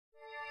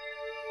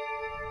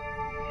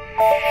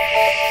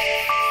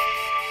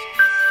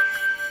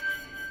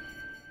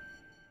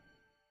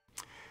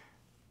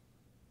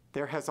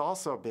There has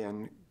also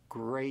been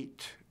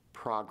great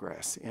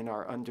progress in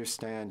our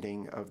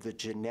understanding of the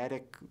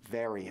genetic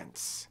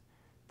variants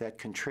that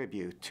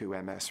contribute to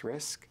MS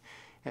risk.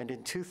 And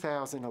in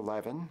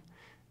 2011,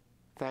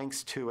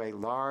 thanks to a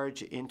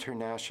large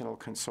international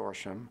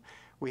consortium,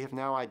 we have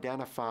now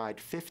identified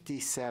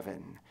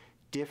 57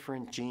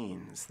 different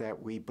genes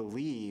that we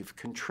believe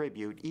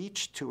contribute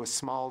each to a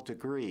small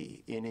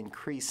degree in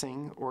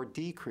increasing or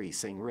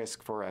decreasing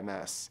risk for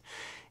MS.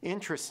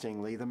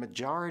 Interestingly, the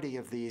majority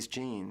of these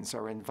genes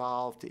are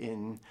involved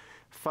in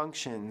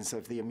functions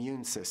of the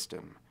immune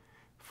system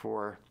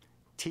for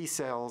T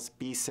cells,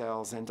 B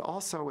cells, and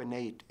also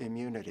innate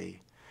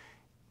immunity.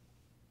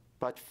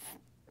 But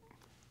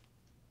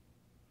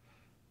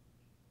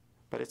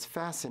it's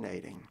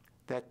fascinating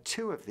that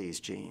 2 of these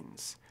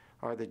genes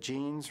are the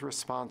genes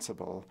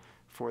responsible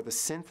for the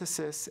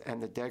synthesis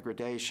and the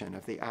degradation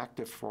of the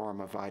active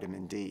form of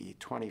vitamin D,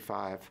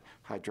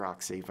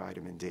 25-hydroxy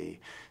vitamin D.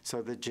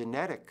 So the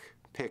genetic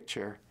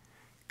picture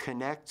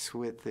connects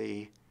with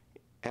the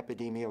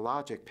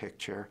epidemiologic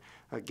picture,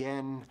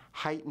 again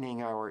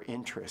heightening our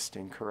interest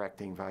in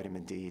correcting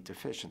vitamin D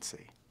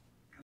deficiency.